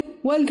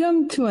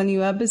Welcome to a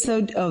new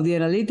episode of the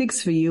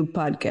Analytics for You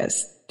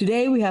podcast.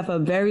 Today we have a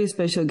very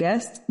special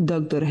guest,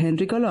 Dr.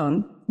 Henry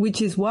Colon,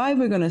 which is why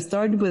we're going to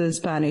start with the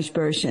Spanish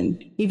version.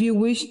 If you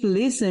wish to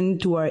listen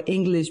to our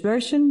English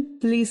version,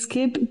 please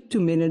skip to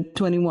minute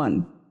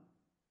 21.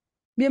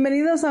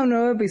 Bienvenidos a un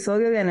nuevo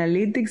episodio de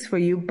Analytics for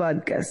You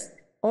podcast.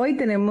 Hoy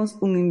tenemos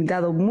un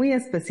invitado muy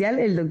especial,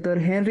 el Dr.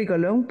 Henry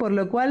Colon, por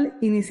lo cual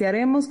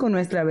iniciaremos con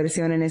nuestra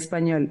versión en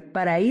español.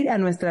 Para ir a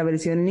nuestra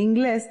versión en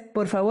inglés,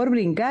 por favor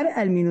brincar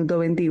al minuto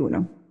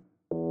 21.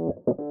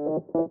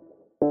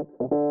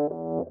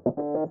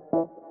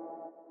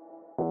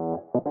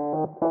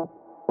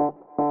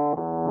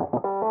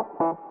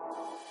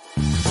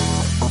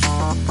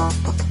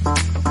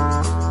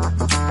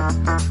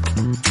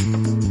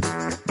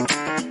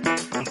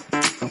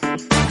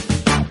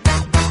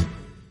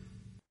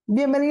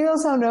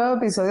 Bienvenidos a un nuevo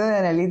episodio de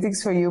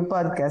Analytics for You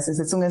Podcast.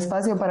 Este es un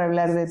espacio para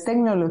hablar de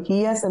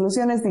tecnología,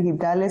 soluciones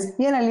digitales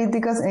y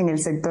analíticas en el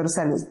sector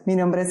salud. Mi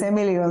nombre es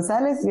Emily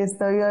González y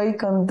estoy hoy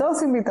con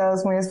dos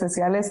invitados muy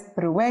especiales,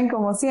 Rubén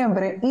como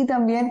siempre, y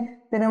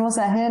también tenemos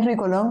a Henry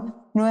Colon,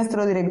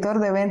 nuestro director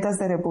de ventas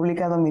de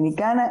República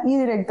Dominicana y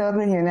director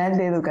regional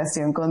de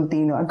educación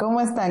continua. ¿Cómo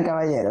están,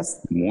 caballeros?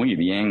 Muy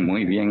bien,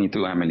 muy bien. ¿Y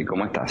tú, Emily,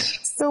 cómo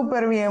estás?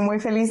 Súper bien, muy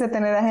feliz de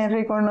tener a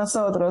Henry con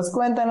nosotros.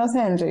 Cuéntanos,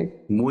 Henry.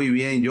 Muy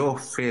bien, yo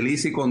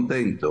feliz y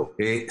contento.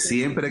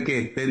 Siempre que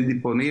estén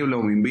disponibles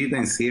o me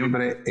inviten,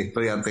 siempre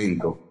estoy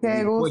atento.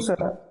 Qué gusto.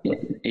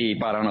 Y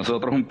para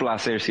nosotros un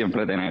placer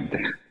siempre tenerte.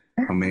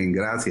 Amén,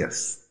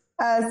 gracias.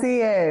 Así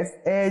es.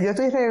 Yo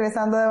estoy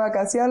regresando de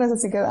vacaciones,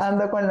 así que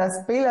ando con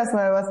las pilas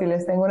nuevas y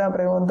les tengo una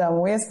pregunta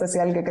muy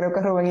especial que creo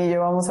que Rubén y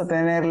yo vamos a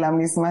tener la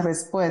misma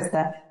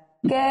respuesta.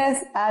 ¿Qué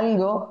es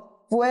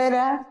algo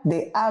fuera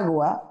de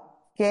agua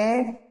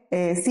que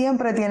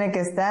siempre tiene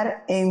que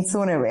estar en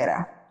su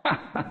nevera?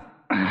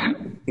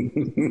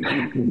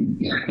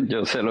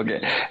 Yo sé lo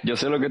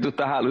que tú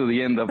estás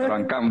aludiendo, pero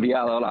han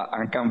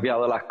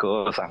cambiado las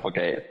cosas,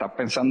 porque estás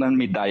pensando en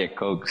mis Diet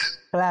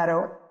Cokes.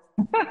 Claro.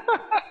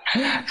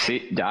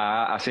 Sí,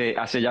 ya hace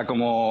ya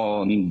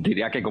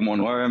diría que como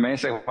 9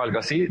 meses o algo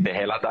así,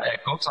 dejé las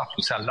Diet Cokes, las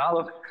puse al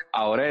lado,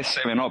 ahora es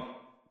 7-Up,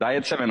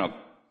 Diet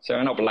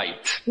 7-Up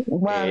Light.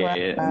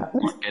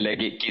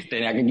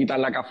 Tenía que quitar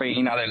la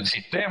cafeína del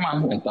sistema,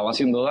 me estaba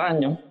haciendo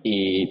daño,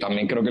 y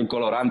también creo que el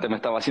colorante me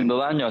estaba haciendo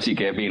daño, así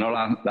que vino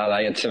la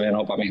Diet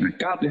 7-Up a mi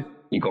rescate,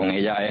 y con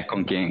ella es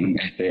con quien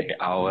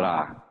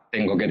ahora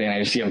tengo que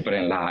tener siempre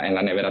en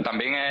la nevera.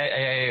 También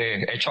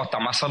he hecho hasta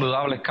más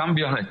saludables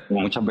cambios.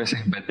 Muchas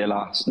veces en vez de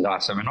la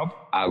 7-Up,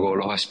 hago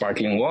los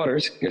Sparkling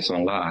Waters, que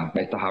son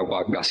estas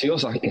aguas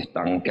gaseosas que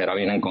ahora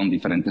vienen con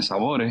diferentes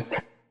sabores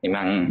y me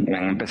han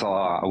empezado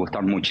a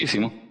gustar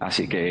muchísimo.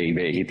 Así que,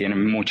 y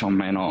tienen muchos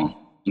menos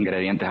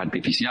ingredientes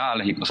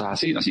artificiales y cosas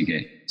así. Así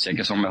que sé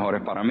que son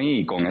mejores para mí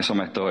y con eso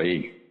me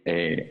estoy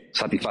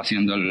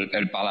satisfaciendo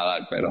el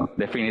paladar. Pero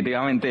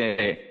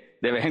definitivamente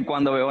de vez en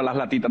cuando veo las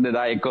latitas de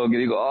Diet Coke y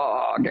digo,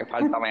 ¡oh, qué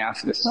falta me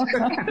haces!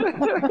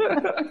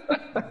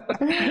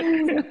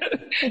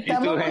 ¿Y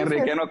tú,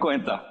 Henry, qué nos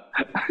cuentas?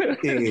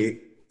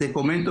 Te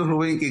comento,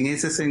 Rubén, que en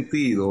ese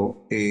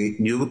sentido,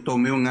 yo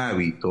tomé un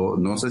hábito,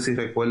 no sé si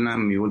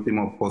recuerdan mi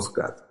último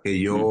podcast, que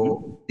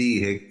yo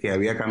dije que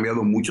había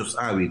cambiado muchos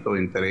hábitos,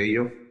 entre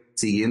ellos,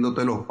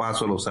 siguiéndote los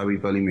pasos, los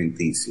hábitos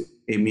alimenticios.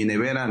 En mi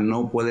nevera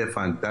no puede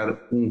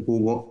faltar un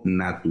jugo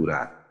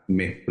natural.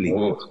 Me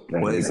explico.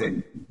 Puede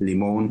ser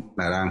limón,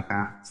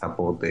 naranja,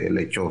 zapote,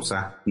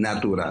 lechosa,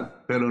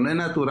 natural. Pero no es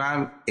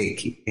natural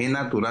X, es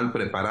natural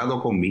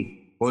preparado por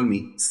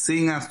mí,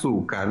 sin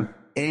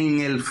azúcar, en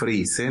el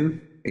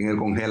freezer, en el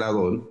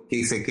congelador,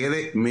 que se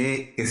quede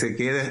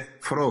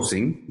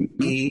frozen,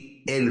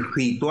 y el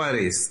ritual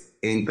es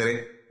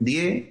entre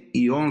 10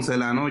 y 11 de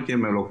la noche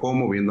me lo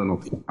como viendo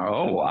noticias.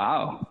 Oh,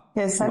 wow.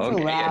 ¡Qué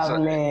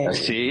saludable! Okay,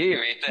 sí,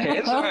 ¿viste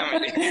eso,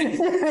 Emily?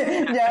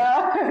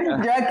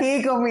 yo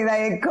aquí con mi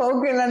Diet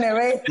Coke en la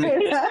nevera.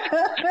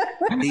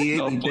 Y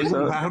tengo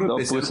un jarro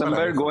especial puse en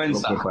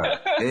vergüenza.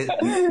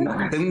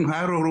 Tengo un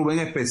jarro, Rubén,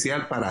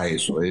 especial para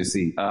eso. Es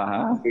decir,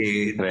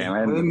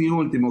 tremendo. mi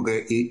último,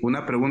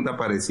 una pregunta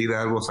parecida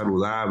a algo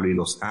saludable y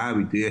los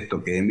hábitos y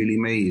esto que Emily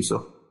me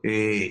hizo,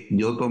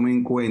 yo tomé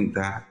en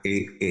cuenta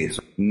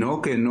eso.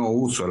 No que no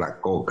uso la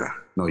coca.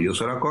 No, yo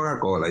soy la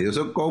Coca-Cola, yo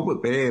soy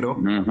Coke, pero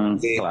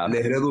claro, le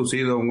he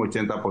reducido un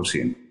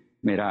 80%.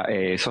 Mira,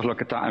 eso es lo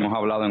que hemos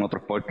hablado en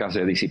otros podcasts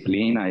de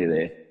disciplina y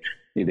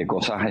de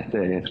cosas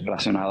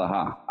relacionadas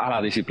a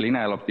la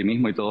disciplina, el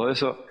optimismo y todo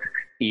eso.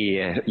 Y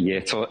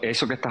eso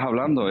que estás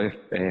hablando es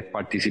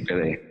partícipe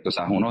de esto. O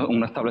sea,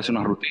 uno establece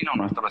una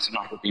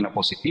rutina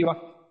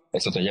positiva,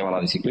 eso te lleva a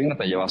la disciplina,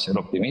 te lleva a ser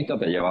optimista,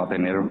 te lleva a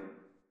tener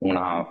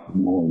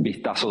un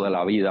vistazo de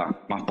la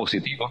vida más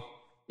positivo.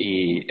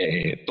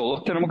 Y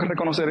todos tenemos que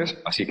reconocer eso,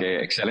 así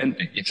que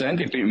excelente.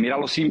 Y mira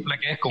lo simple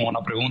que es, como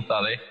una pregunta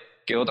de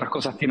qué otras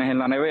cosas tienes en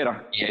la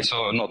nevera y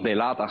eso nos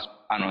delata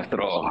a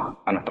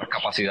nuestras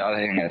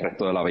capacidades en el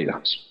resto de la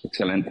vida.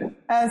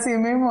 Excelente. Así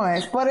mismo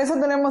es. Por eso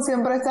tenemos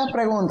siempre estas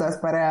preguntas,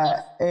 para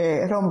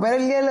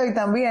romper el hielo y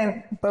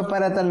también pues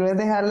para tal vez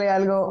dejarle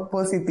algo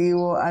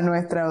positivo a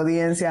nuestra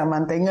audiencia.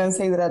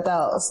 Manténganse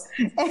hidratados.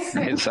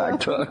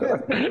 Exacto.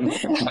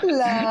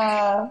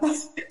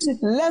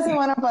 La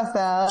semana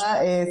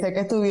pasada sé que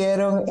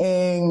estuvieron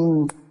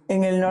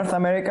en el North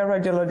American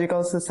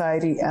Radiological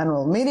Society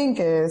Annual Meeting,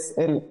 que es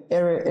el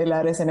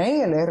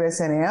RSNA, el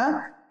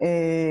RSNA,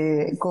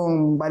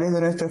 con varios de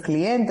nuestros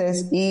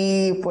clientes,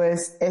 y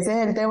pues ese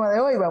es el tema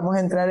de hoy. Vamos a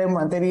entrar en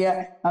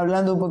materia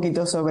hablando un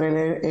poquito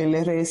sobre el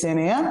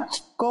RSNA.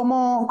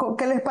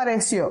 ¿Qué les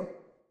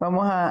pareció?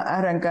 Vamos a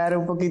arrancar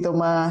un poquito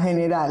más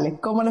generales.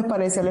 ¿Cómo les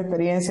parece la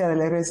experiencia del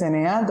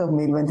RSNA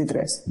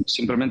 2023?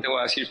 Simplemente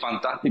voy a decir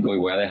fantástico y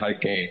voy a dejar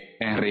que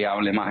Henry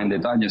hable más en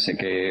detalle. Sé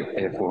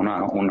que fue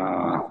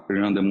una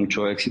reunión de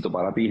mucho éxito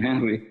para ti,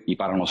 Henry, y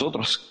para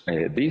nosotros,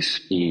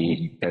 Diz,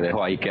 y te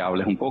dejo ahí que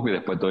hables un poco y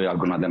después doy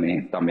algunas de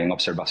mis también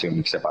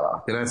observaciones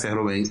separadas. Gracias,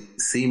 Rubén.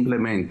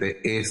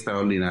 Simplemente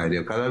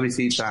extraordinario. Cada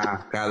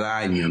visita, cada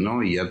año,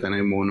 ¿no? Y ya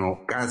tenemos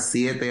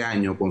casi 7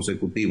 años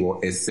consecutivos,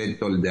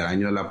 excepto el del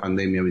año de la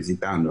pandemia,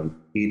 visitándonos.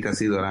 Y este ha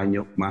sido el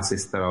año más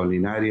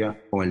extraordinario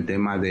con el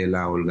tema de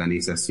la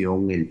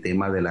organización, el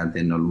tema de la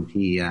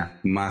tecnología,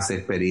 más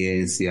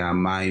experiencia,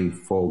 más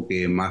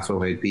enfoque, más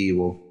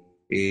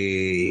objetivo,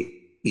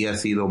 y ha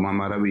sido más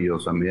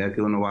maravilloso a medida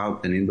que uno va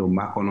obteniendo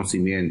más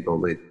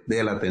conocimiento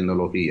de la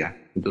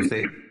tecnología.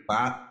 Entonces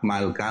va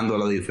marcando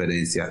la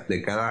diferencia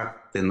de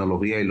cada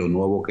tecnología y lo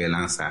nuevo que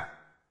lanza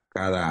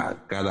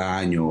cada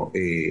año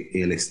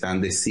el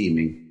stand de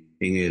Siemens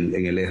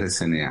en el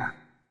RSNA.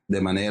 De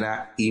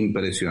manera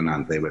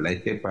impresionante, ¿verdad?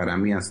 Es que para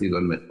mí ha sido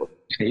el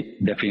mejor. Sí,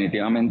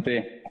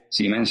 definitivamente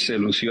Siemens se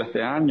lució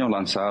este año,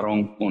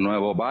 lanzaron un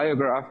nuevo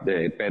Biograph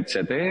de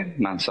PET-CT,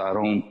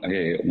 lanzaron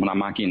una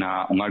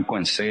máquina, un arco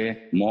en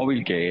C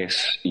móvil que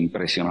es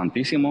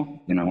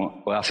impresionantísimo,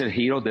 puede hacer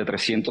giros de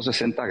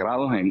 360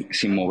 grados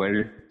sin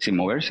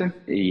moverse,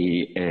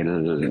 y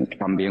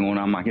también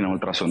una máquina de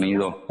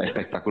ultrasonido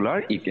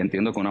espectacular, y que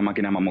entiendo que una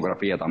máquina de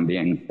mamografía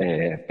también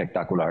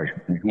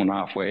espectacular.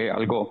 Fue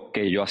algo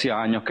que yo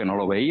hacía años que no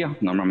lo veía.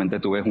 Normalmente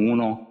tú ves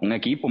un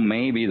equipo,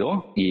 maybe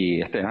 2, y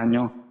este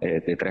año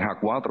de 3 a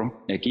 4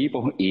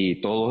 equipos,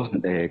 y todos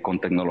con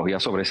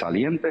tecnología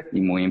sobresaliente y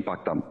muy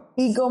impactante.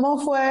 ¿Y cómo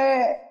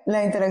fue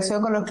la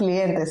interacción con los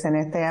clientes en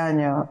este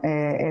año?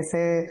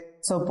 Ese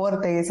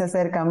soporte y ese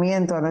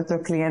acercamiento a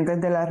nuestros clientes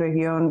de la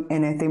región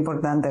en este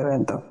importante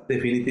evento.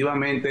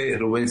 Definitivamente,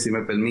 Rubén, si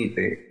me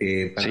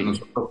permite, para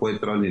nosotros fue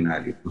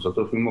extraordinario.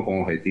 Nosotros fuimos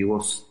con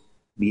objetivos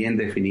bien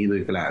definidos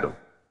y claros,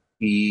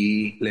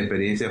 y la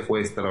experiencia fue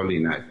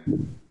extraordinaria.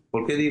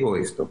 ¿Por qué digo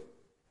esto?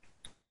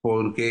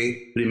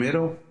 Porque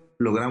primero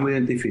logramos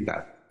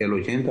identificar el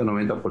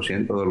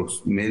 80-90% de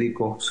los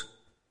médicos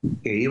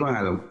que iban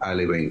al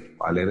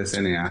evento, al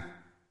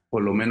RSNA,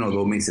 por lo menos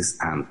 2 meses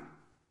antes.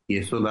 Y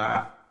eso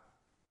da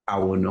a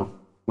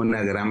uno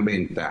una gran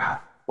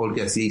ventaja,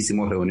 porque así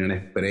hicimos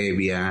reuniones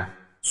previas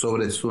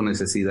sobre sus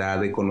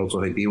necesidades, con los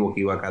objetivos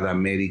que iba cada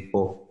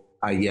médico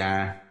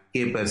allá,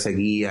 qué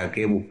perseguía,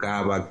 qué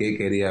buscaba, qué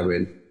quería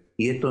ver.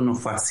 Y esto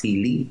nos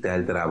facilita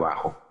el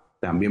trabajo.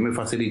 También me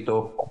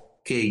facilitó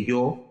que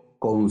yo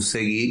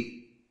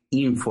conseguí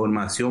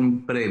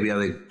información previa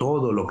de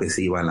todo lo que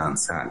se iba a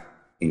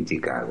lanzar en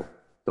Chicago.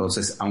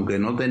 Entonces, aunque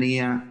no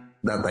tenía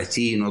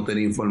datasheet, no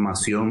tenía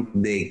información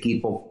de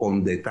equipo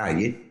con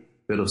detalle,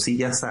 pero sí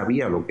ya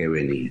sabía lo que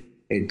venía.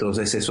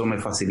 Entonces eso me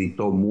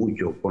facilitó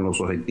mucho con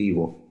los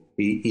objetivos.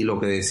 Y lo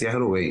que decía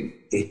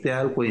Rubén, este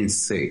arco en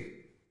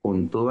C,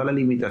 con todas las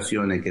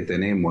limitaciones que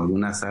tenemos en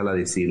una sala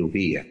de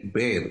cirugía,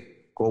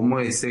 ver cómo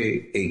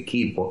ese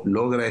equipo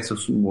logra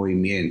esos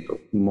movimientos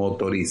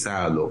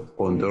motorizados,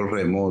 control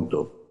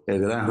remoto. El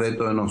gran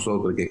reto de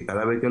nosotros es que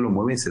cada vez que lo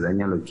mueven se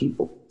daña el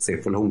equipo, se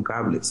fue un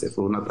cable, se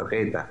fue una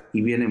tarjeta,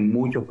 y vienen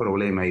muchos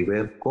problemas, y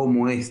ver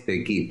cómo este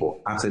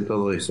equipo hace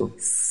todo eso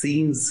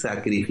sin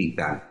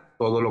sacrificar,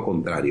 todo lo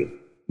contrario,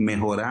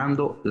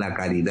 mejorando la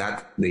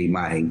calidad de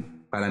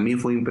imagen. Para mí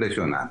fue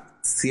impresionante.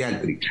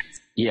 Cialtric.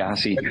 Y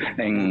así,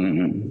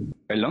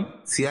 ¿perdón?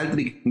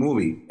 Cialtric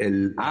Movie.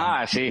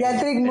 Sí.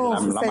 Cialtric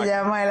Move se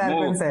llama el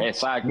arco.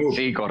 Exacto, Move.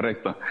 sí,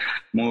 correcto.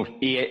 Move.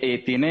 Y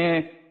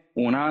tiene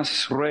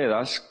unas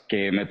ruedas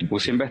que me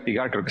puse a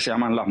investigar, creo que se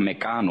llaman las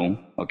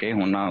Mecano, ¿ok? Es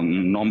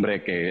un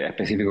nombre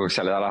específico que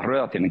se le da a las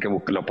ruedas. Tienen que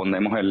lo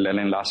ponemos el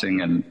enlace en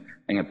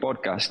el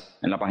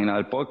podcast, en la página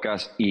del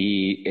podcast,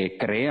 y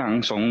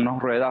son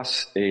unas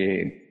ruedas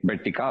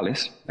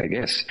verticales, I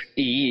guess,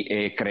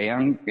 y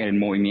crean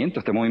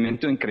este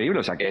movimiento increíble.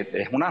 O sea que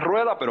es una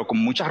rueda, pero con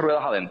muchas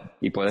ruedas adentro,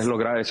 y puedes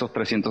lograr esos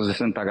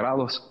 360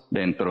 grados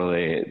dentro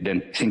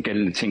sin que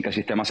el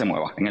sistema se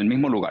mueva, en el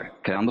mismo lugar,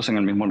 quedándose en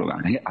el mismo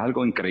lugar. Es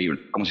algo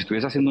increíble, como si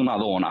estuviese haciendo una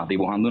dona,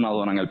 dibujando una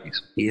dona en el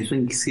piso. Y eso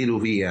en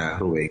cirugía,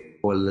 Rubén,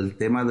 por el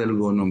tema de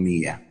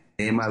ergonomía,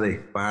 tema de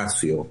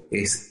espacio,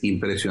 es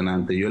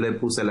impresionante. Yo le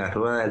puse la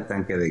rueda del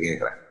tanque de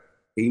guerra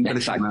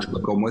Impresionante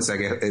cómo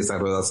esa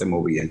rueda se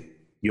movía.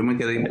 Yo me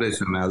quedé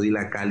impresionado y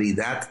la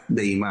calidad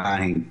de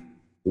imagen,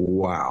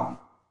 wow.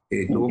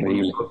 Tuvo con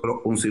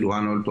nosotros un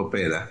cirujano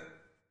ortopeda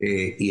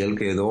y él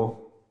quedó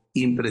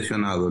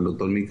impresionado, el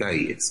doctor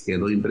Micaíes,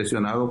 quedó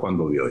impresionado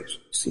cuando vio eso.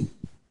 Sí.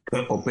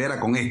 Opera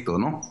con esto,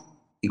 ¿no?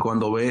 Y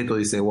cuando ve esto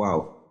dice,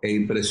 wow, es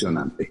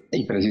impresionante.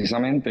 Y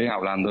precisamente,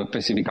 hablando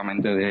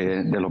específicamente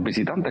de los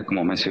visitantes,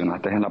 como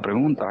mencionaste en la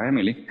pregunta,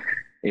 Emily,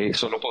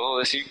 solo puedo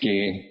decir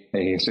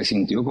que se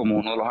sintió como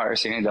uno de los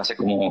RSNA de hace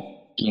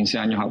como 15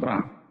 años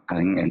atrás,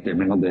 en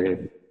términos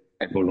de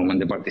el volumen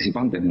de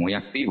participantes, muy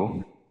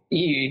activo.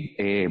 Y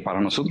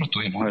para nosotros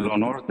tuvimos el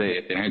honor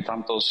de tener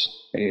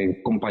tantos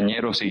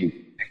compañeros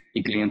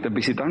y clientes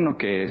visitarnos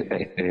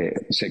que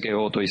sé que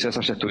Otto y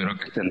César se tuvieron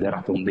que extender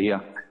hasta un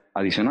día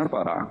adicional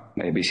para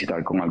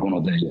visitar con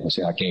algunos de ellos. O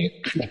sea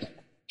que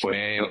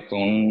fue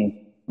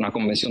una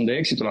convención de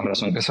éxito. La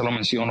razón que se lo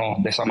menciono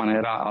de esa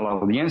manera a la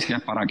audiencia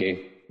es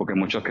porque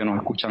muchos que nos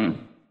escuchan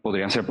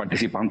podrían ser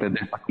participantes de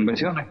estas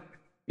convenciones,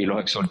 y los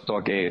exhorto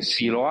a que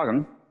sí lo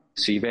hagan,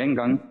 sí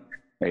vengan.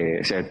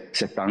 Se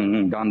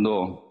están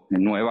dando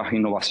nuevas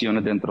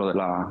innovaciones dentro de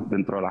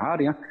las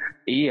áreas,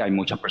 y hay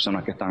muchas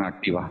personas que están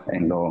activas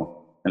en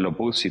los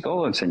booths y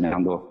todo,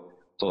 enseñando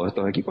todos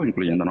estos equipos,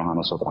 incluyéndonos a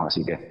nosotros.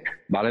 Así que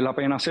vale la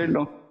pena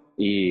hacerlo,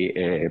 y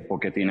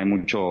porque tiene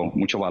mucho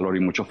valor y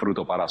mucho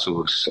fruto para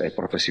sus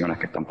profesiones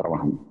que están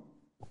trabajando.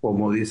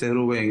 Como dice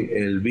Rubén,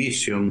 el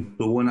Vision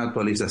tuvo una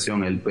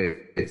actualización, el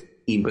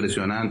PET,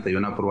 impresionante, y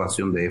una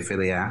aprobación de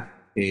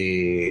FDA.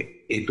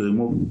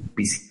 Tuvimos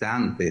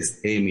visitantes,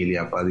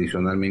 Emilia,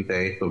 adicionalmente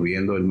a esto,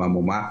 viendo el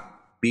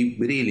mamograma Big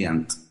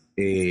Brilliant.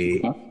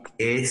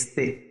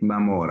 Este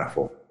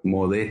mamógrafo,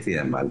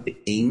 modestia de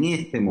Malte, en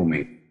este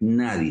momento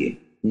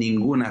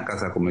ninguna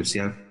casa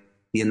comercial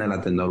tiene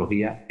la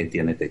tecnología que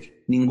tiene este chip.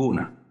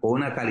 Ninguna. Con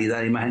una calidad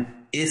de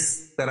imagen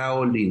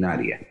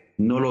extraordinaria.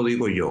 No lo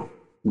digo yo,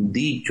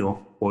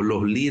 dicho por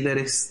los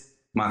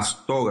líderes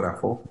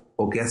mastógrafos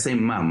o que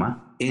hacen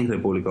mama en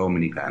República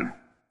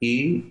Dominicana.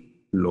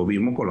 Y lo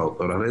vimos con la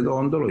doctora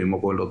Redondo, lo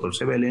vimos con el doctor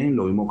Sebelén,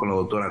 lo vimos con la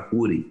doctora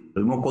Curi,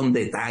 lo vimos con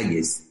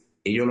detalles.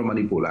 Ellos lo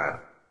manipularon.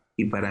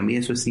 Y para mí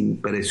eso es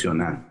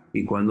impresionante.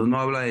 Y cuando uno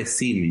habla de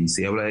Siemens,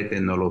 si habla de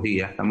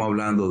tecnología, estamos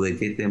hablando de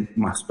que este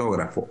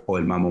mastógrafo o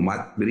el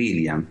mamograma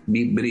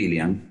Big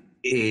Brilliant,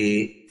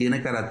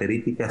 tiene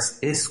características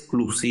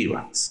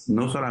exclusivas.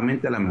 No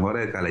solamente la mejora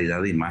de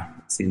calidad de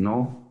imagen,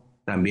 sino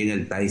también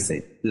el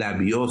type. La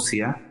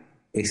biopsia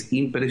es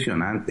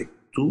impresionante.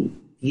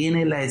 Tú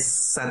tienes la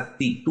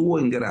exactitud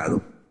en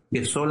grado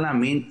que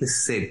solamente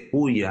se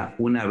puya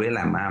una vez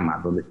la mama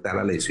donde está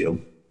la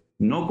lesión.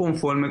 No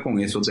conforme con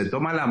eso, te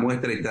toma la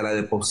muestra y te la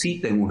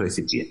deposita en un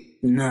recipiente.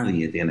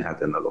 Nadie tiene esa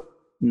tecnología.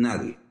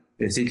 Nadie.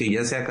 Es decir, que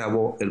ya se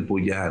acabó el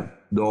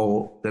pullar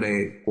 2,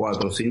 3,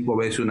 4, 5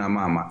 veces una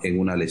mama en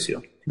una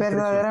lesión.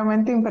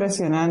 Verdaderamente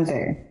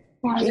impresionante.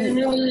 Y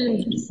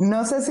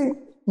no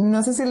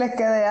sé si les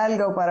quede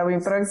algo para mi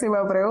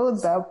próxima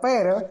pregunta,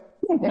 pero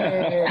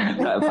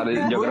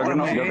yo creo que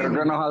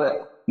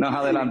nos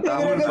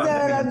adelantamos.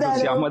 El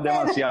entusiasmo es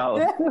demasiado.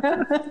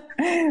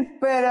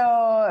 Pero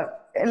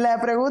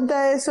la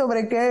pregunta es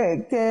sobre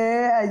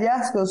qué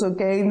hallazgos o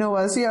qué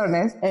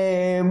innovaciones,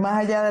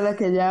 más allá de las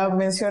que ya han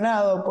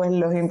mencionado, pues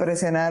los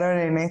impresionaron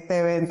en este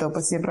evento.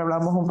 Pues siempre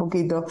hablamos un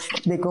poquito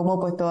de cómo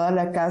pues todas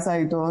las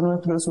casas y todos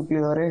nuestros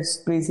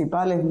suplidores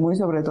principales, muy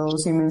sobre todo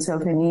Siemens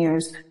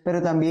Healthineers,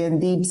 pero también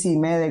Deep Sea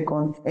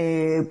Medicon,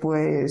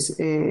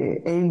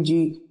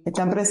 LG,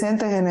 están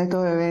presentes en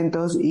estos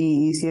eventos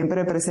y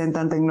siempre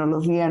presentan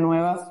tecnología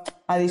nueva,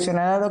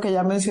 adicional a lo que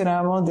ya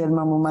mencionábamos del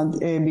mamograma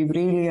Big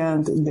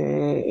Brilliant,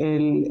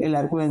 el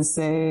Arcuent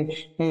C,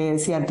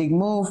 Sciatic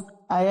Move.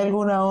 ¿Hay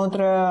alguna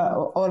otra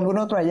o algún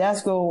otro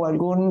hallazgo o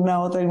alguna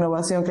otra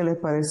innovación que les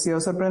pareció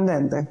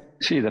sorprendente?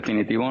 Sí,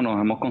 definitivo,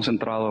 nos hemos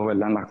concentrado,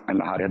 ¿verdad?, en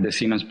las áreas de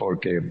Siemens,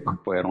 porque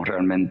fueron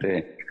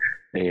realmente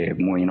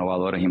muy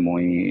innovadores y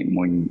muy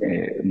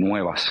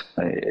nuevas,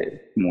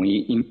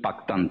 muy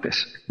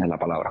impactantes es la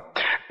palabra.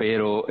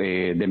 Pero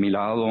de mi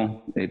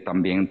lado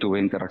también tuve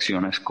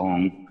interacciones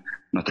con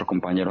nuestros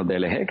compañeros de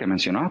LG que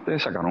mencionaste.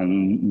 Sacaron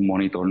un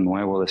monitor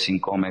nuevo de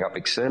 5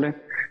 megapíxeles,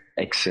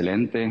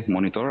 excelente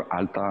monitor,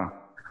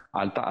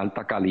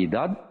 alta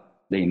calidad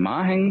de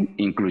imagen,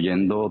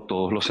 incluyendo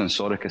todos los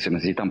sensores que se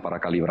necesitan para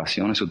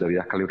calibraciones, sus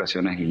debidas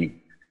calibraciones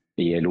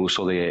y el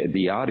uso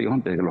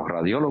diario de los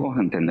radiólogos.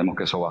 Entendemos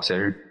que eso va a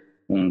ser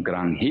un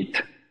gran hit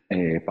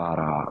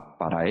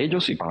para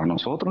ellos y para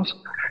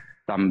nosotros.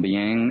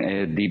 También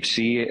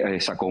DeepSea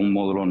sacó un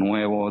módulo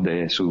nuevo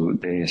de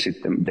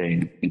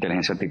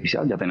inteligencia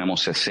artificial. Ya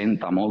tenemos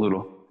 60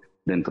 módulos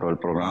dentro del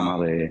programa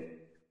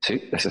de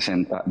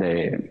 60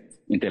 de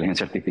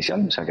inteligencia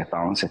artificial, o sea que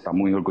se están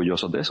muy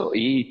orgullosos de eso,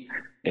 y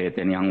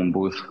tenían un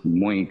booth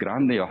muy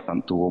grande y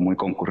tuvo muy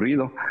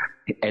concurrido.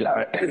 El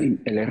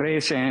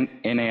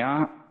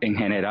RSNA en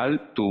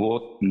general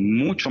tuvo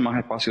mucho más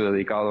espacio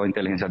dedicado a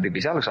inteligencia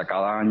artificial, o sea,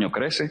 cada año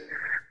crece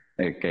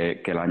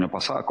que el año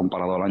pasado,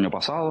 comparado al año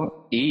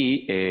pasado,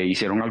 y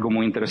hicieron algo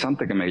muy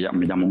interesante que me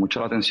llamó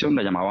mucho la atención.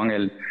 Le llamaban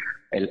el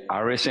el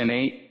RSNA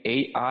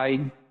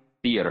AI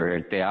Theater,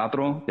 el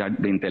teatro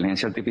de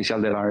inteligencia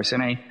artificial del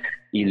RSNA,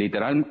 y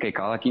literal que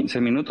cada 15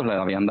 minutos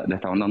le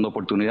estaban dando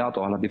oportunidad a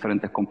todas las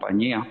diferentes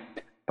compañías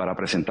para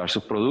presentar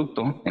sus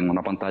productos en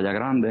una pantalla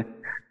grande.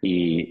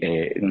 Y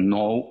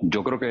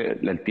yo creo que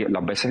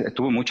las veces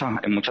estuve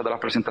en muchas de las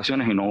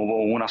presentaciones y no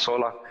hubo una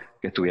sola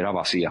que estuviera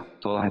vacía.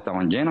 Todas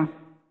estaban llenas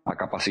a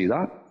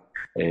capacidad.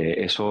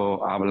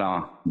 Eso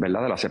habla,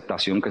 ¿verdad?, de la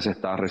aceptación que se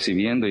está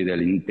recibiendo y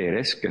del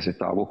interés que se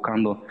está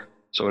buscando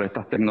sobre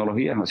estas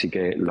tecnologías, así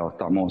que lo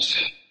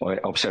estamos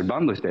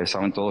observando. Ustedes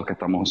saben todos que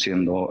estamos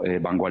siendo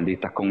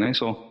vanguardistas con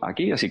eso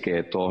aquí, así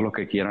que todos los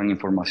que quieran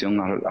información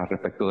al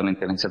respecto de la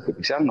inteligencia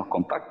artificial nos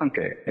contactan,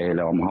 que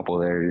le vamos a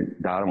poder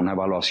dar una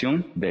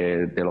evaluación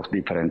de los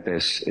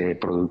diferentes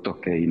productos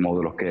y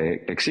módulos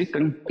que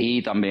existen.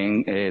 Y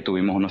también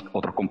tuvimos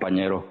otros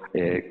compañeros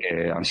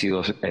que han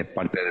sido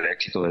parte del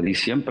éxito de DIS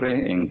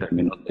siempre, en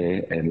términos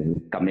de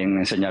también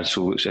enseñar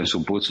en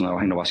sus booths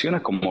nuevas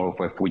innovaciones, como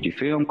fue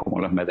Fujifilm,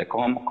 como los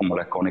Medecom, como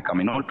la Cónica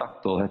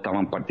Minolta. Todos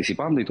estaban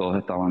participando y todos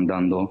estaban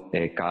dando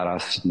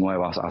caras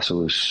nuevas a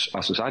sus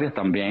áreas.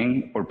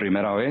 También por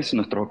primera vez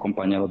nuestros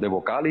compañeros de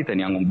Vocali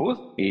tenían un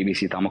booth y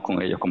visitamos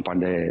con ellos con un par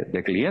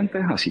de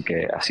clientes, así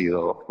que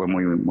fue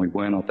muy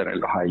bueno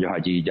tenerlos a ellos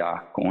allí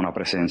ya con una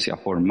presencia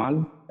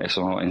formal.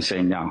 Eso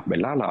enseña,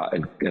 ¿verdad?,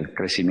 el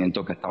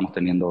crecimiento que estamos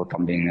teniendo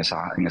también en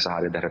esas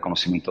áreas de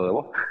reconocimiento de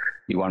voz.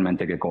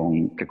 Igualmente que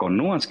con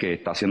Nuance, que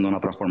está haciendo una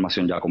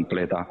transformación ya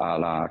completa a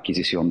la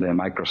adquisición de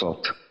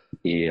Microsoft,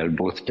 y el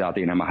booth ya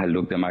tiene más el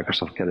look de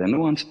Microsoft que de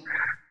Nuance,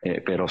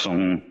 pero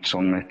son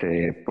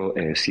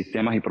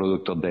sistemas y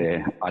productos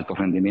de alto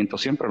rendimiento,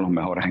 siempre los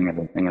mejores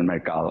en el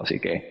mercado. Así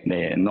que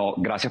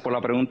gracias por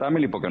la pregunta,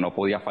 Emily, porque no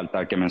podía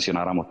faltar que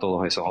mencionáramos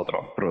todos esos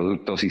otros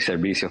productos y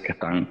servicios que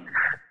están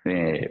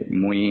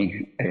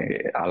muy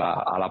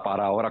a la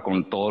par ahora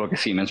con todo lo que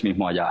Siemens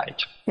mismo haya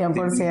hecho.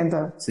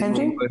 100%. Sí,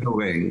 Henry.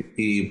 Rubén,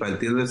 y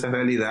partiendo de esa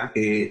realidad,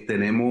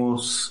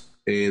 tenemos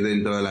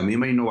dentro de las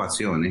mismas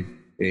innovaciones,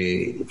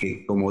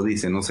 que como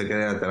dice, no se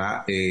quede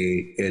atrás,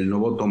 el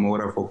nuevo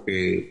tomógrafo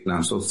que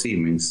lanzó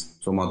Siemens,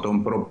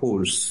 Somaton Pro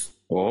Pulse.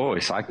 Oh,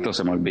 exacto,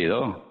 se me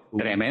olvidó.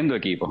 Tremendo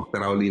equipo.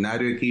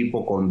 Extraordinario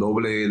equipo con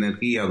doble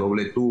energía,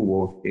 doble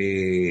tubo,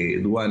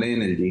 dual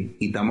energy,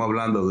 y estamos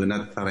hablando de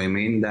una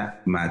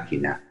tremenda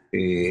máquina.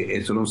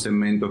 Eso era un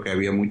segmento que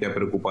había mucha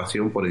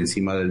preocupación por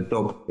encima del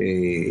top,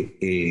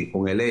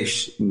 con el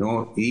Edge,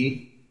 ¿no?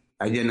 Y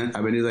ha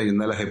venido a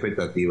llenar las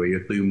expectativas. Yo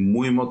estoy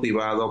muy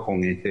motivado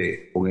con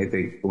este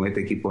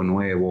equipo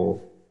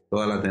nuevo,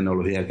 toda la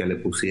tecnología que le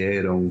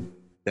pusieron.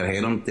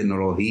 Trajeron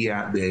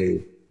tecnología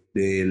del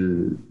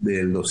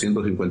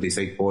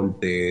 256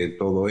 volt,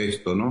 todo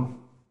esto,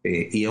 ¿no?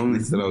 Y es un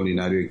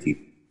extraordinario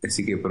equipo.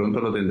 Así que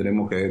pronto lo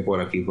tendremos que ver por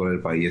aquí, por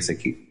el país, ese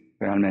equipo.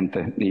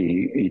 Realmente.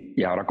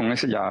 Y ahora con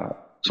ese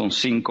ya son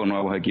 5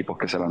 nuevos equipos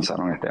que se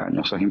lanzaron este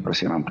año. Eso es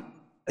impresionante.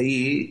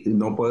 Y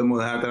no podemos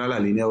dejar atrás la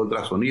línea de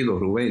ultrasonido,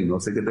 Rubén. No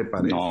sé qué te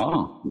parece.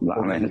 No,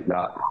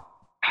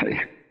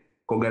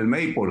 con el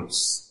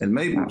Maples. El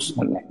Maples.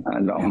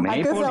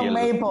 Hay que ser un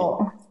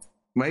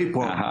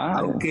Maple. Ajá.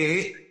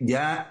 Aunque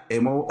ya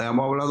hemos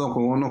hablado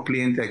con unos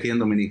clientes aquí en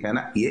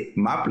Dominicana y es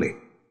Maple.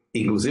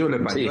 Inclusive el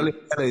español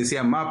le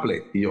decía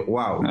Maple. Y yo,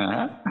 wow.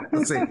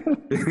 Entonces,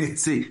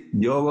 sí,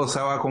 yo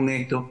gozaba con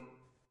esto.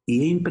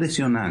 Y es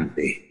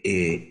impresionante.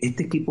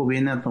 Este equipo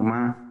viene a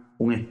tomar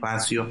un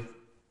espacio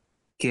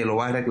que lo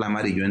va a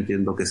reclamar, y yo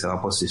entiendo que se va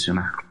a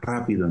posicionar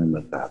rápido en el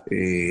mercado,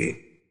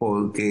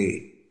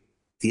 porque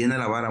tiene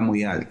la vara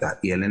muy alta,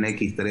 y el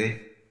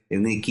NX3 es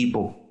un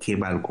equipo que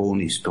marcó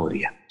una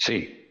historia.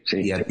 Sí.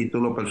 Y a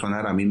título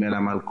personal a mí me la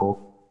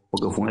marcó,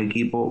 porque fue un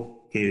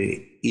equipo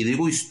que, y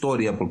digo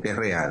historia porque es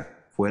real,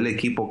 fue el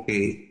equipo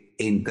que,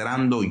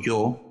 entrando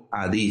yo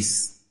a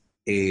DIS,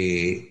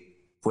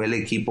 fue el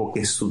equipo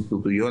que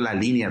sustituyó la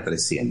línea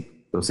 300.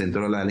 Entonces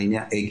entró la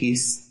línea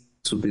X,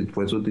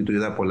 fue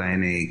sustituida por la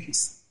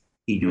NX,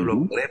 y yo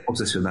logré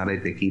posesionar a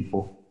este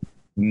equipo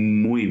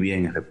muy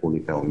bien en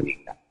República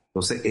Dominicana.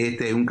 Entonces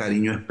este es un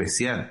cariño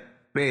especial,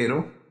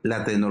 pero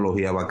la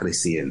tecnología va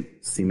creciendo.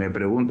 Si me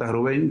preguntas,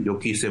 Rubén, yo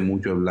quise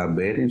mucho el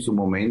BlackBerry en su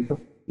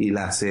momento, y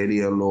la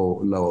serie,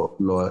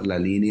 la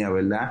línea,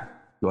 ¿verdad?,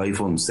 los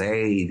iPhone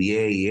 6,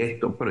 10 y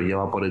esto, pero ya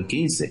va por el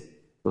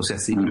 15. Entonces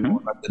así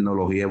mismo la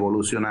tecnología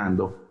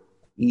evolucionando.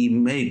 Y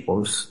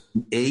Maples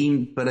es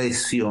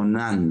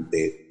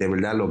impresionante, de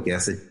verdad, lo que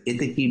hace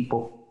este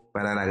equipo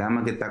para la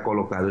gama que está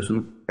colocado. Es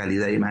una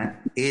calidad de imagen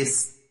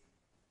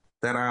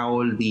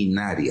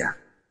extraordinaria.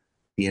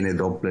 Tiene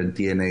Doppler,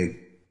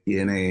 tiene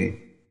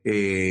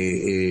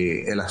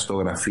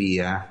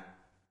elastografía,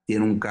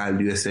 tiene un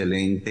cardio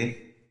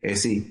excelente.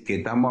 Es decir, que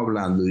estamos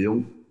hablando de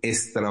un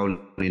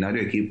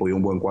extraordinario equipo y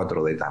un buen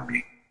 4D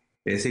también.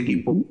 Ese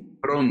equipo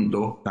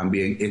pronto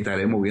también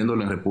estaremos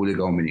viéndolo en República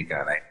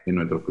Dominicana, en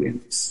nuestros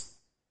clientes.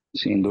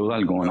 Sin duda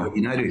alguna.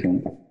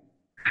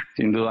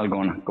 Sin duda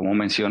alguna. Como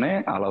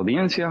mencioné a la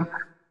audiencia,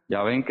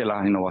 ya ven que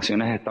las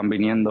innovaciones están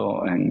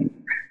viniendo en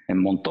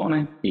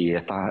montones, y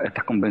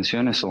estas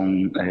convenciones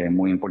son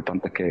muy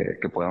importantes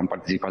que puedan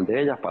participar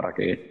de ellas para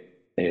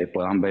que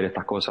puedan ver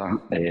estas cosas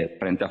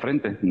frente a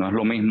frente. No es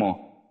lo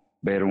mismo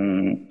ver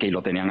que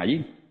lo tenían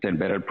allí,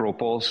 ver el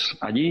ProPulse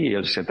allí y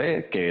el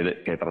CT,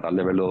 que tratar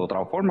de verlo de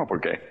otra forma,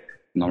 porque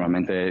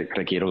normalmente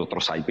requiere otro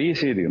site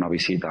visit y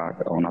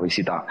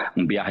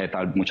un viaje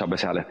tal muchas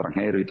veces al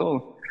extranjero y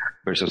todo,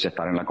 versus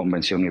estar en la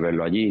convención y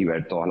verlo allí y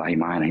ver todas las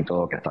imágenes y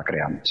todo que está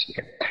creando. Así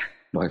que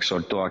los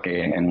exhorto a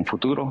que en un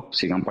futuro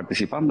sigan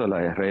participando en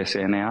la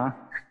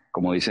RSNA.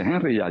 Como dice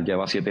Henry, ya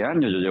lleva 7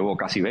 años, yo llevo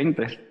casi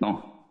 20,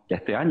 no, ya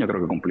este año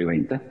creo que cumplí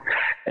 20,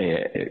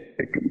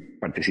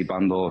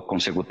 participando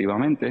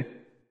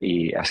consecutivamente,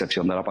 y a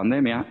excepción de la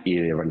pandemia, y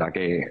de verdad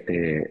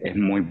que es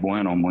muy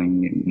bueno,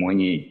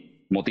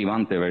 muy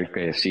motivante ver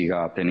que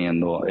siga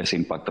teniendo ese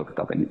impacto que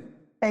está teniendo.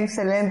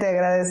 Excelente,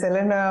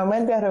 agradecerles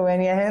nuevamente a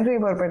Rubén y a Henry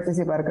por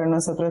participar con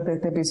nosotros de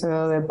este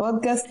episodio de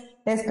podcast.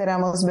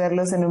 Esperamos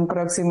verlos en un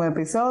próximo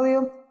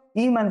episodio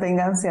y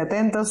manténganse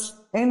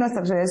atentos en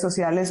nuestras redes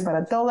sociales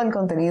para todo el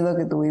contenido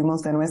que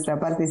tuvimos de nuestra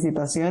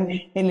participación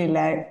en el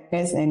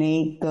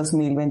RSNA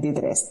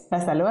 2023.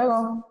 Hasta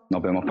luego.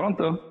 Nos vemos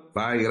pronto.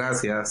 Bye,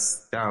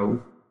 gracias. Chao.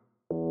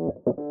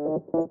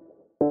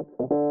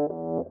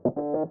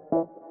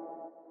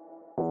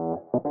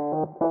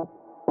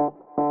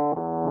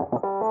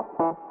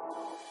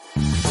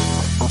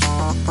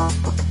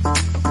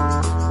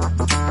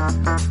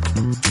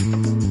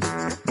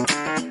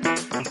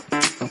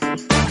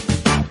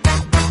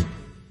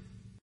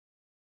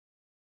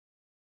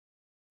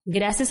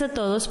 Gracias a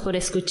todos por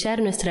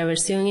escuchar nuestra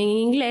versión en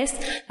inglés.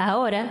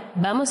 Ahora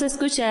vamos a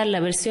escuchar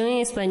la versión en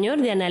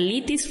español de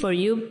Analytics for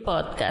You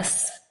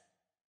Podcast.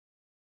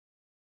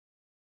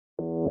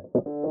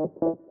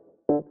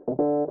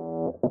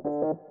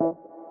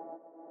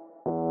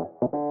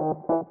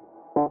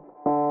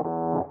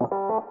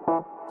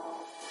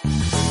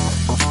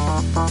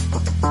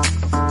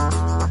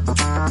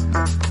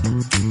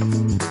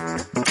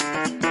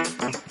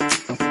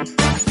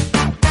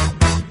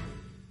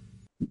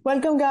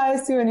 Welcome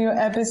guys to a new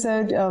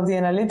episode of the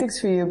Analytics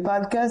for You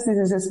podcast. This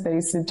is a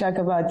space to talk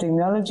about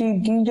technology,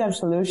 digital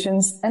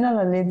solutions, and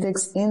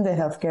analytics in the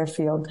healthcare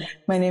field.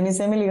 My name is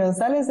Emily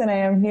Gonzalez and I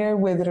am here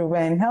with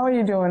Ruben. How are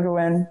you doing,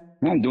 Ruben?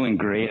 I'm doing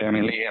great,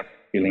 Emily. I'm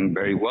feeling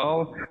very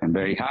well. I'm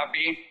very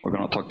happy. We're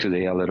going to talk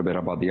today a little bit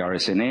about the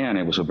RSNA, and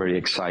it was a very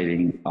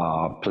exciting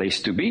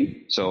place to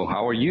be. So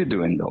how are you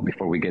doing, though,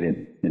 before we get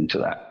into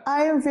that?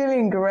 I am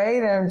feeling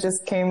great. I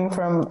just came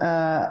from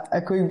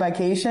a quick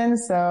vacation,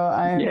 so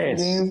I am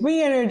feeling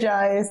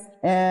re-energized,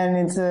 and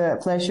it's a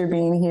pleasure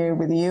being here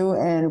with you.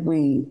 And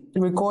we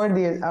record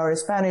our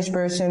Spanish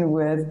version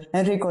with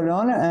Henry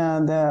Colon,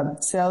 the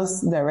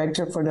sales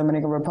director for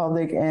Dominican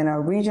Republic and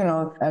our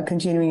regional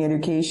continuing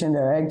education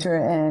director,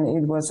 and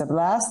it was a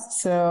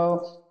blast.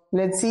 So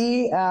let's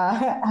see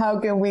how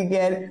can we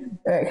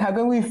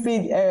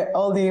fit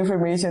all the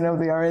information of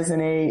the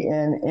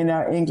RSNA in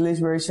our English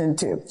version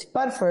too.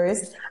 But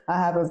first, I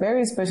have a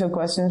very special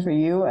question for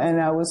you,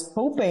 and I was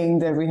hoping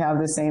that we have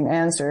the same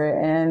answer.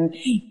 And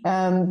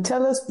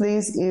tell us,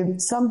 please,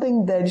 if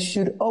something that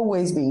should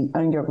always be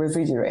on your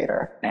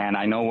refrigerator. And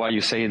I know why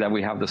you say that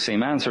we have the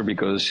same answer,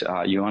 because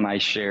you and I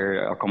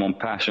share a common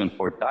passion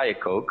for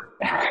Diet Coke.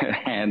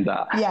 And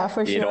yeah,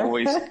 for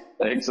sure.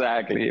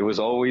 Exactly. It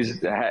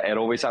always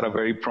had a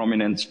very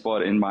prominent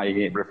spot in my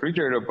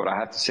refrigerator, but I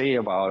have to say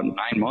about 9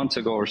 months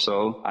ago or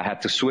so, I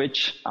had to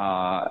switch.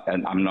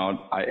 And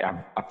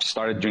I've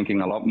started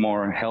drinking a lot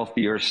more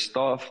healthier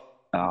stuff.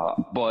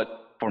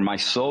 But for my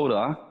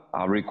soda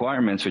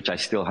requirements, which I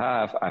still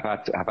have,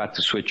 I've had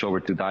to switch over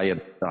to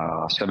Diet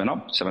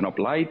 7-Up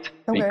Light,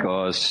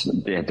 because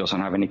it doesn't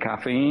have any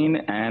caffeine,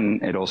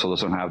 and it also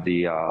doesn't have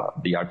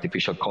the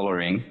artificial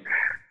coloring.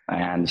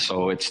 And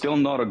so it's still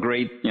not a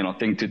great,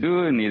 thing to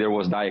do, and neither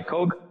was Diet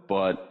Coke,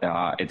 but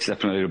it's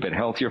definitely a little bit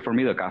healthier for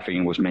me. The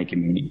caffeine was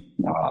making me,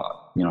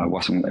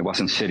 it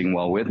wasn't sitting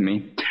well with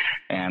me.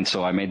 And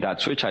so I made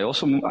that switch. I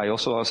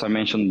also, as I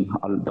mentioned,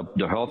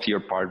 the healthier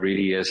part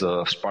really is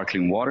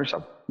sparkling waters.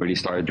 I've really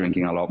started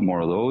drinking a lot more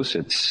of those.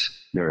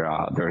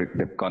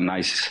 They've got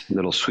nice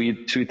little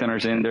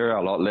sweeteners in there,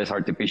 a lot less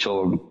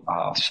artificial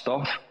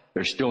stuff.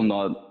 They're still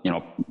not,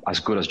 as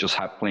good as just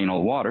plain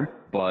old water,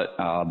 but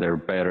they're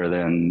better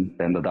than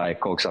the Diet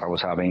Cokes that I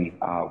was having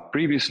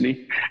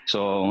previously.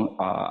 So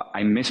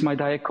I miss my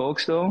Diet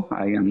Cokes, though.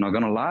 I am not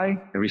gonna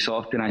lie. Every so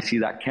often I see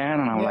that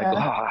can, and I'm like,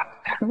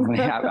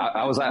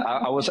 I was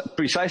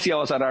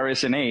at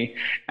RSNA,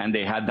 and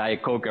they had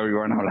Diet Coke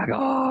everywhere, and I'm like,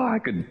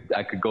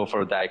 I could go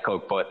for a Diet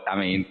Coke. But I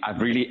mean,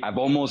 I've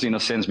almost in a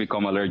sense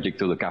become allergic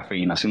to the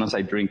caffeine. As soon as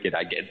I drink it,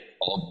 I get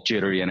all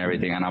jittery and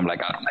everything, and I'm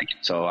like, I don't like it.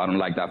 So I don't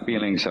like that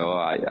feeling. So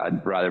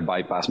I'd rather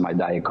bypass my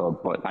Diet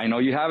Coke. But I know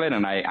you have it,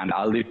 and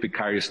I'll live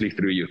vicariously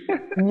through you.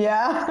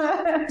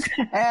 Yeah.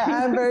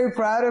 I'm very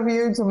proud of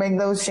you to make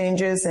those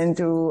changes and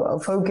to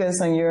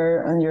focus on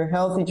your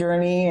healthy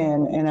journey.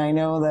 And I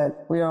know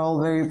that we are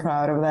all very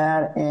proud of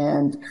that.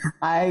 And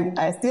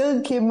I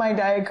still keep my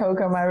Diet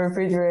Coke on my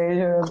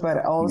refrigerator,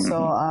 but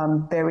also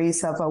I'm very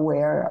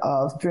self-aware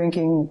of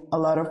drinking a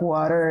lot of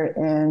water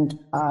and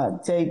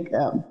take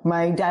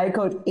my Diet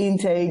Coke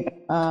intake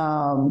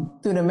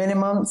to the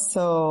minimum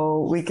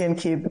so we can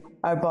keep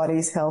our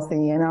bodies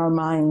healthy and our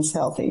minds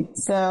healthy.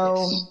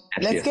 So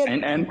let's get...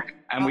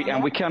 And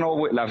we can't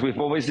always, like we've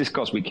always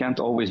discussed, we can't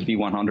always be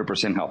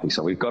 100% healthy.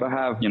 So we've got to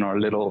have,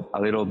 a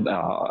little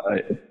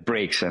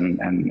breaks and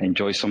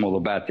enjoy some of the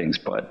bad things.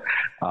 But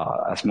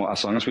as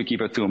long as we keep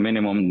it to a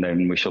minimum,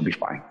 then we shall be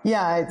fine.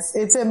 Yeah,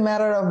 it's a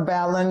matter of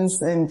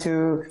balance and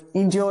to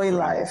enjoy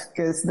life,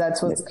 because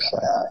that's what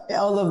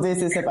all of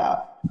this is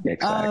about.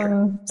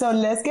 Exactly. So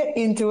let's get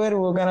into it.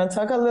 We're going to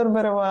talk a little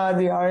bit about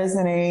the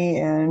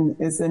RSNA, and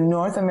it's the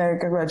North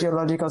American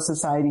Radiological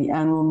Society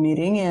annual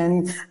meeting.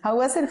 And how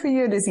was it for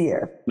you this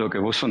year? Look, it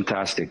was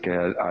fantastic.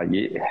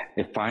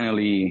 It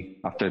finally,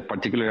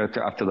 particularly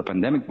after the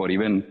pandemic, but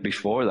even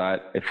before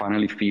that, it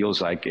finally feels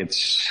like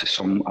it's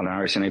an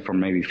RSNA from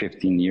maybe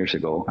 15 years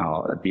ago.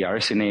 The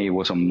RSNA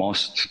was a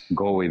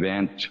must-go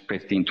event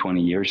 15,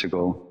 20 years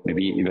ago,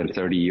 maybe even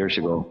 30 years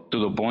ago, to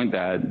the point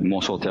that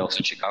most hotels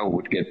in Chicago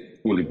would get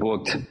fully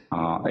booked.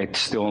 It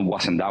still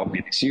wasn't that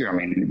way this year. I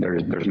mean,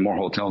 there's more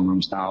hotel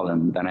rooms now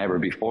than ever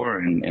before.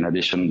 And in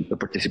addition, the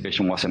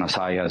participation wasn't as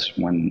high as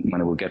when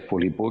it would get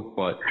fully booked,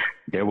 but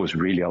there was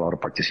really a lot of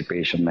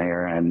participation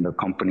there, and the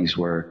companies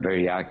were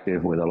very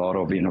active with a lot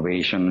of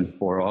innovation.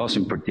 For us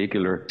in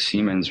particular,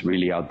 Siemens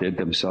really outdid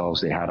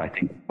themselves. They had, I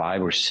think,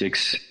 5 or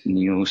 6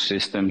 new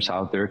systems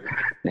out there.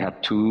 They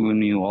had 2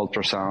 new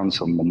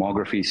ultrasounds, a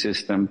mammography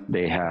system.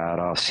 They had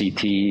a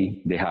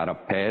CT, they had a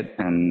PET,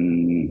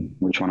 and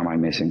which one am I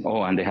missing?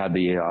 Oh, and they had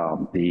the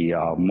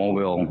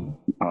mobile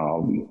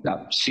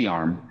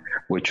C-arm,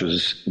 which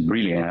was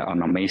really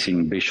an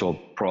amazing visual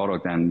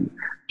product and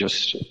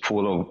just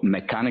full of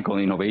mechanical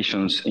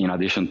innovations in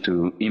addition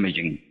to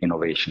imaging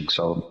innovation.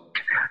 So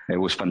it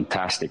was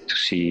fantastic to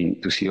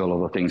see all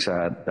of the things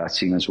that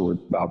Siemens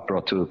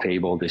brought to the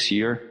table this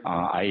year.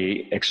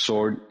 I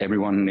exhort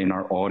everyone in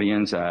our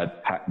audience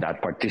that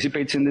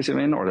participates in this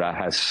event or that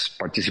has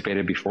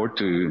participated before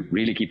to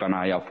really keep an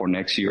eye out for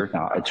next year.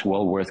 It's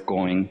well worth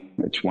going.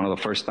 It's one of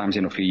the first times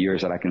in a few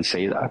years that I can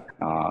say that,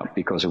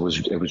 because it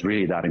was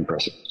really that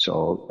impressive.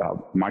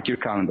 So mark your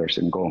calendars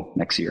and go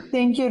next year.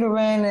 Thank you,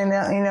 Ruben. And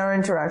in our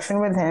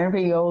interaction with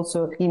Henry,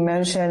 he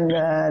mentioned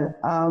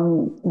that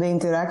the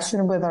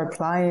interaction with our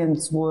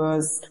clients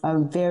was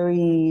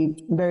very,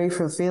 very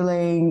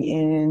fulfilling,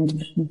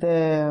 and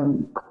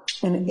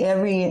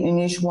every and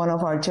each one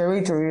of our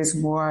territories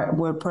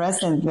were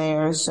present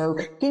there. So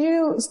can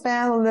you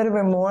expand a little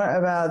bit more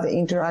about the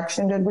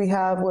interaction that we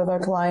have with our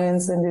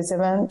clients in this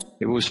event?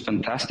 It was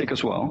fantastic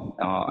as well.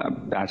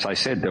 As I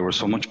said, there was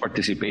so much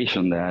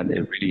participation that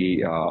it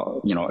really,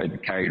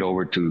 it carried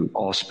over to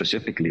us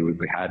specifically. We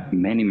had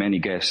many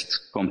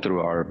guests come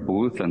through our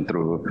booth and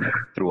through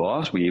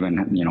us. We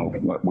even,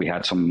 we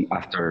had some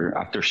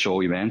after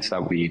show events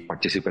that we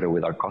participated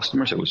with our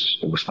customers. It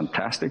was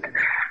fantastic.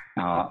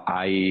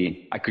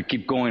 I could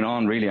keep going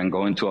on really and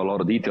go into a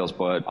lot of details,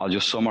 but I'll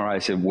just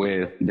summarize it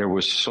with there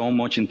was so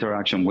much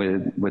interaction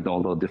with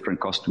all the different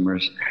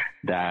customers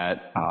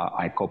that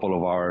a couple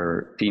of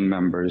our team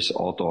members,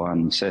 Otto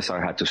and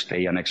Cesar, had to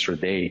stay an extra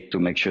day to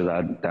make sure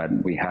that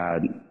we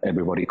had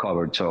everybody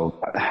covered.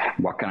 So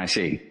what can I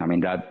say? I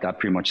mean, that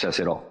pretty much says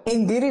it all.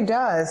 Indeed it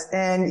does.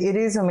 And it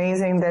is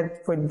amazing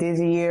that for this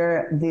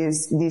year,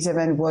 this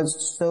event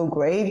was so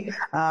great.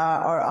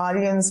 Our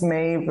audience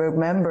may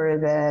remember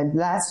that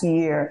last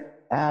year,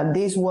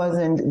 this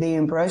wasn't the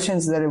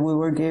impressions that we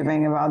were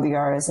giving about the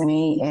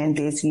RSNA, and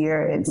this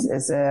year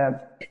it's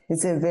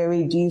a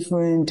very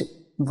different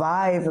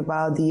vibe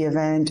about the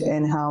event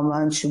and how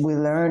much we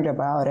learned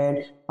about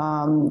it.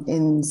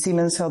 In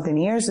Siemens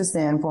Healthineers'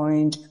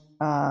 standpoint,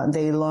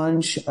 they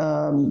launched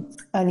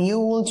a new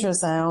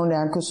ultrasound,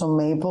 Acusum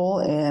Maple,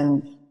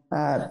 and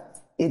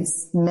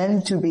it's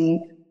meant to be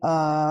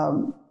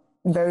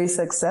very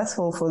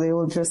successful for the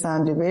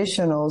ultrasound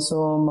division.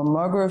 Also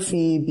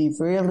mammography, Be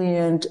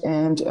Brilliant,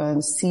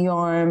 and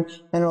C-arm,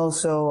 and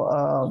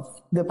also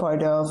the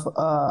part of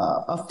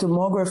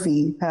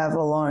tomography have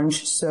a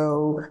launch.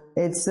 So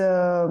it's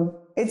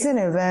an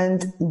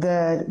event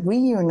that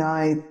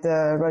reunite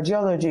the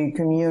radiology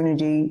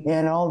community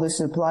and all the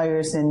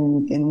suppliers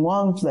in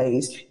one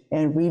place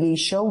and really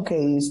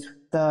showcase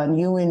the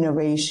new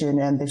innovation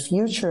and the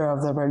future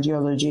of the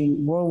radiology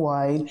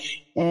worldwide.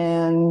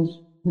 And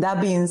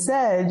that being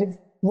said,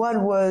 what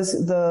was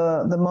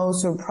the most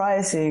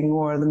surprising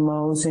or the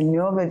most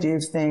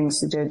innovative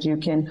things that you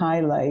can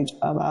highlight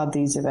about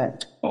this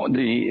event? Oh,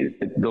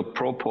 the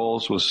Pro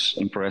Pulse was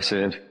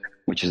impressive,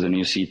 which is the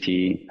new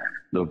CT.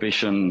 The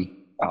Vision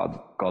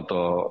got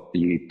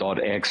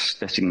the .X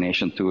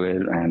designation to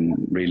it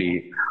and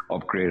really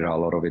upgraded a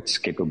lot of its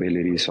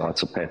capabilities. So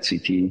that's a PET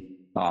CT.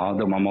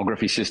 The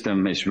mammography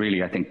system is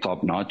really, I think,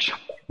 top notch.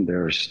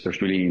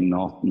 There's really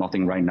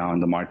nothing right now in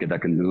the market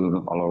that can do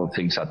a lot of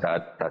things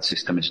that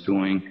system is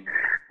doing.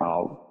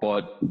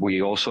 But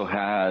we also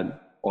had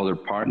other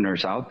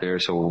partners out there.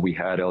 So we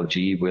had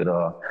LG with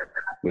a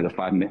with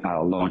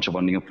a launch of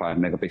a new 5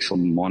 megapixel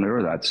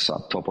monitor. That's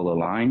top of the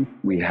line.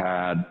 We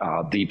had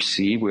Deep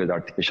Sea with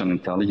artificial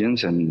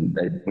intelligence, and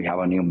we have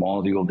a new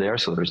module there.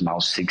 So there's now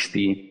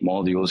 60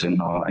 modules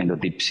in the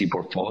Deep Sea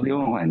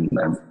portfolio, and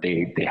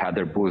they had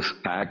their booth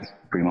packed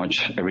pretty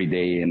much every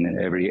day and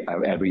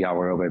every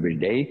hour of every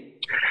day.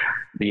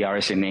 The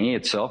RSNA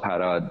itself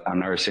had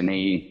an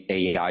RSNA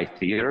AI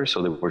theater,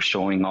 so they were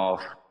showing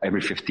off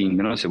every 15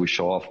 minutes. They would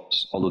show off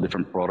all the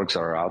different products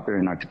that are out there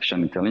in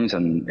artificial intelligence,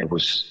 and it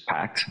was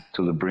packed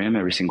to the brim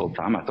every single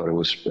time. I thought it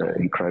was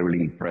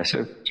incredibly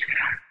impressive.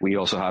 We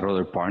also had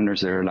other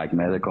partners there like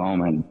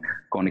Medicom and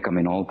Konica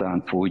Minolta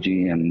and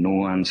Fuji and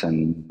Nuance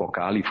and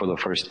Vocali for the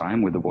first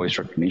time with the voice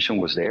recognition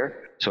was there.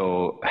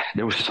 So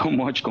there was so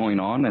much going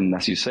on. And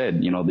as you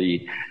said,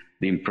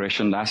 the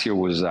impression last year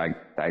was like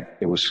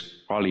it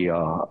was probably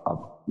a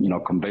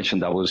convention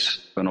that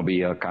was going to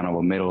be a kind of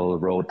a middle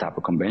of the road type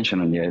of convention.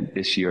 And yet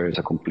this year is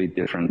a complete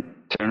different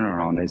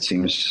turnaround. It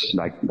seems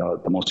like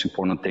the most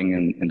important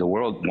thing in the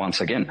world,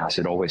 once again, as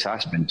it always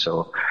has been.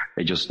 So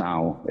it just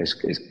now is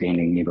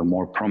gaining even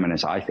more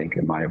prominence, I think,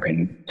 in my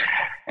opinion.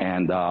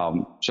 And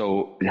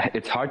so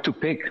it's hard to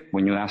pick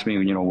when you ask me,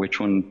 which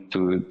one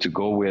to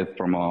go with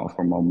from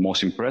a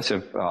most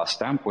impressive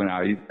standpoint.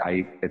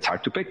 It's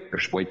hard to pick.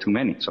 There's way too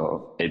many.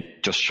 So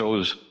it just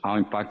shows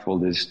how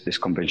impactful this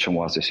convention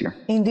was this year.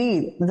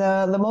 Indeed,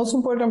 the most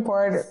important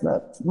part,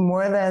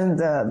 more than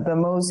the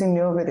most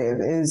innovative,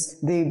 is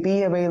they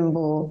be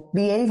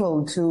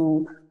able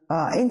to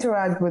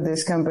interact with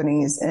these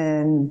companies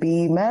and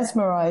be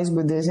mesmerized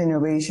with this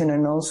innovation,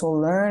 and also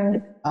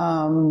learn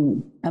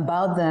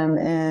about them,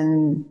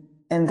 and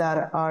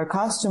that our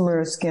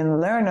customers can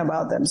learn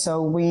about them.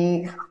 So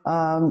we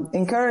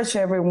encourage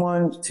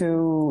everyone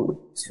to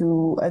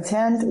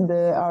attend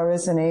the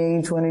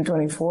RSNA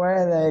 2024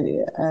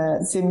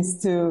 that seems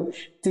to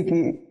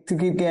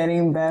keep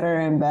getting better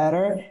and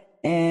better.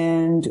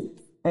 And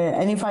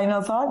any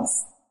final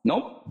thoughts?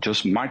 Nope.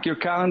 Just mark your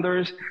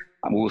calendars.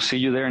 We'll see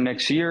you there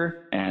next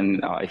year.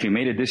 And if you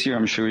made it this year,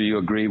 I'm sure you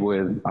agree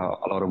with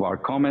a lot of our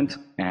comments.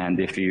 And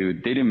if you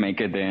didn't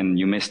make it, then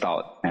you missed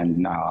out.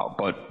 And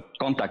but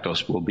contact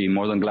us. We'll be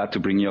more than glad to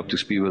bring you up to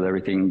speed with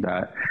everything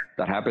that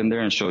happened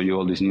there and show you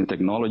all these new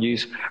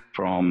technologies,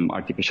 from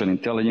artificial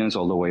intelligence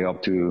all the way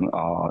up to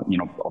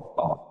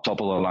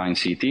top of the line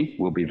CT.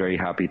 We'll be very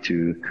happy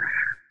to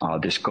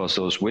discuss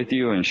those with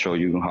you and show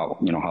you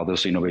how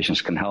those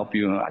innovations can help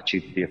you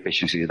achieve the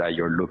efficiency that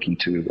you're looking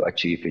to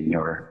achieve in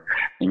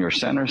your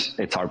centers.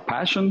 It's our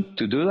passion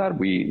to do that.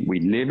 We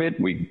live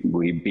it. We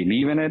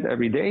believe in it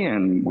every day,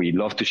 and we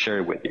love to share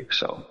it with you.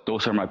 So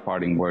those are my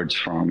parting words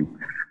from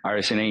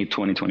RSNA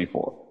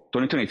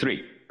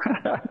 2023.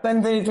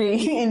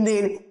 2023,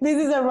 indeed. This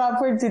is a wrap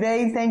for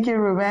today. Thank you,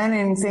 Ruben,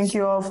 and thank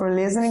you all for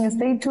listening.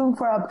 Stay tuned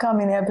for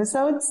upcoming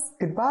episodes.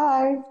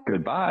 Goodbye.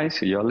 Goodbye.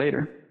 See you all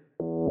later.